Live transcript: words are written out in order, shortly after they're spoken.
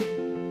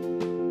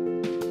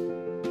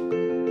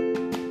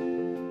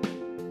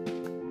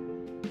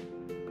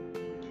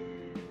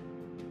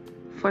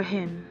For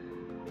him,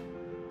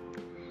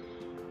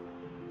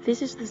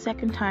 this is the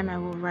second time I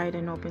will write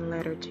an open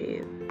letter to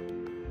you.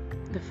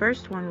 The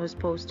first one was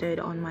posted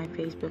on my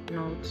Facebook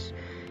notes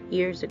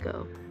years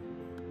ago.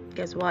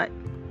 Guess what?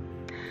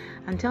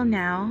 Until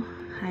now,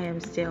 I am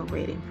still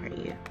waiting for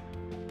you.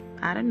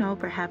 I don't know,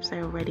 perhaps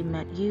I already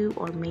met you,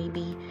 or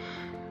maybe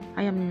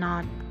I am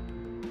not.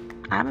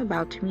 I'm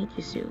about to meet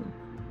you soon.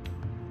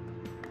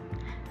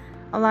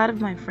 A lot of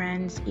my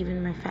friends,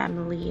 even my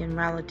family and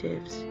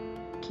relatives,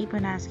 keep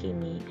on asking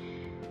me,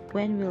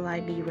 when will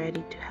I be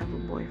ready to have a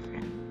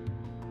boyfriend?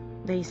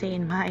 They say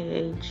in my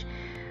age,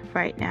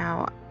 right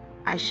now,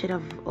 I should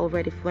have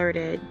already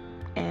flirted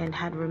and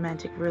had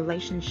romantic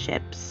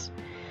relationships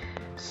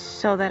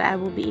so that I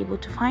will be able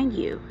to find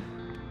you.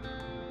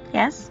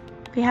 Yes,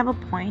 they have a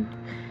point,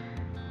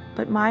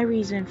 but my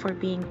reason for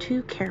being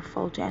too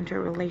careful to enter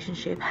a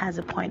relationship has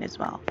a point as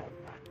well.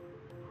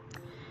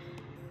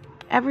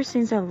 Ever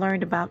since I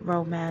learned about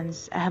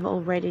romance, I have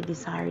already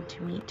desired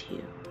to meet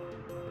you.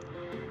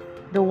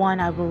 The one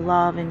I will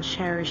love and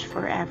cherish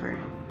forever.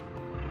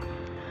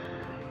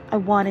 I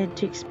wanted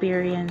to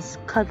experience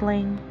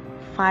cuddling,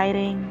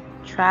 fighting,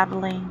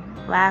 traveling,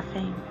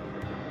 laughing,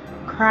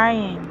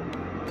 crying,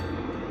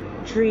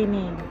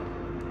 dreaming,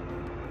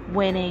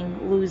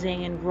 winning,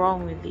 losing, and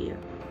growing with you.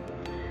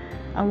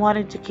 I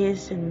wanted to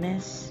kiss and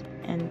miss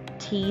and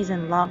tease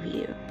and love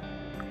you.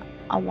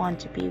 I want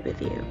to be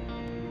with you.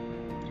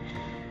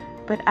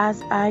 But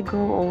as I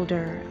grew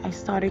older, I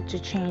started to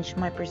change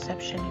my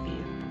perception of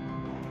you.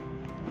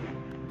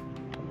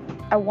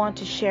 I want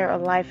to share a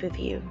life with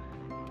you.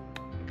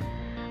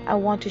 I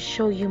want to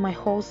show you my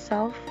whole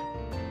self,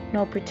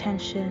 no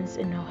pretensions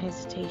and no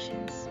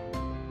hesitations.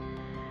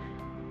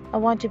 I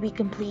want to be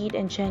complete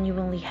and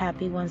genuinely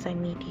happy once I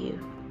meet you.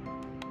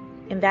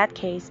 In that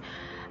case,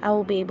 I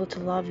will be able to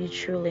love you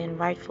truly and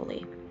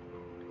rightfully.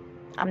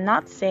 I'm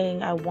not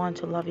saying I want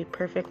to love you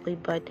perfectly,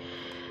 but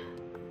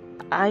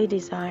I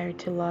desire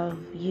to love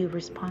you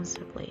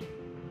responsibly.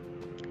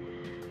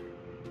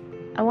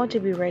 I want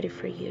to be ready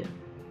for you.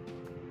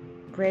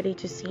 Ready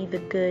to see the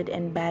good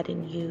and bad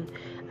in you,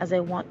 as I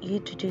want you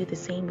to do the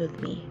same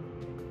with me.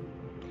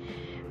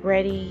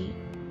 Ready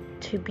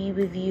to be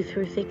with you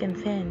through thick and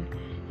thin,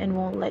 and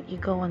won't let you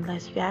go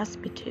unless you ask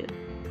me to.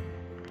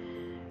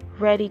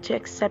 Ready to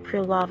accept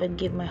your love and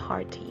give my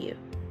heart to you.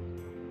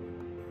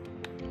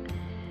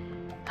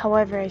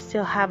 However, I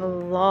still have a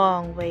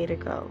long way to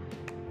go.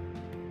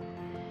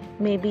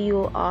 Maybe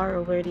you are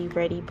already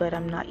ready, but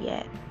I'm not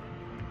yet.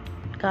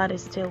 God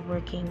is still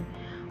working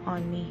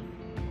on me.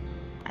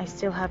 I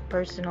still have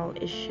personal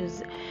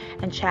issues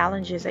and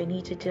challenges I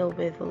need to deal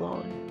with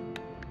alone.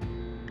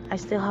 I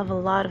still have a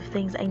lot of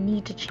things I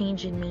need to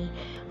change in me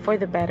for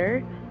the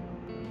better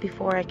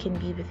before I can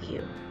be with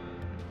you.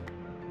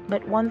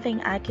 But one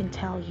thing I can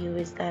tell you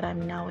is that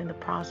I'm now in the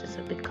process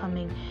of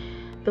becoming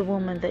the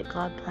woman that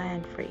God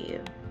planned for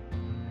you.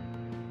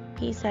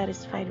 Be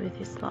satisfied with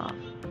His love,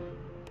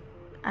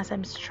 as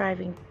I'm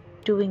striving,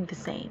 doing the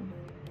same.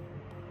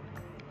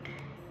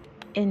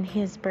 In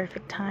His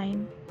perfect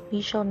time,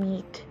 we shall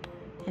meet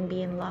and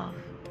be in love.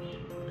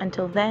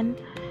 Until then,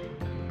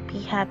 be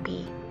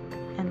happy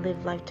and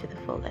live life to the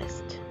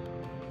fullest.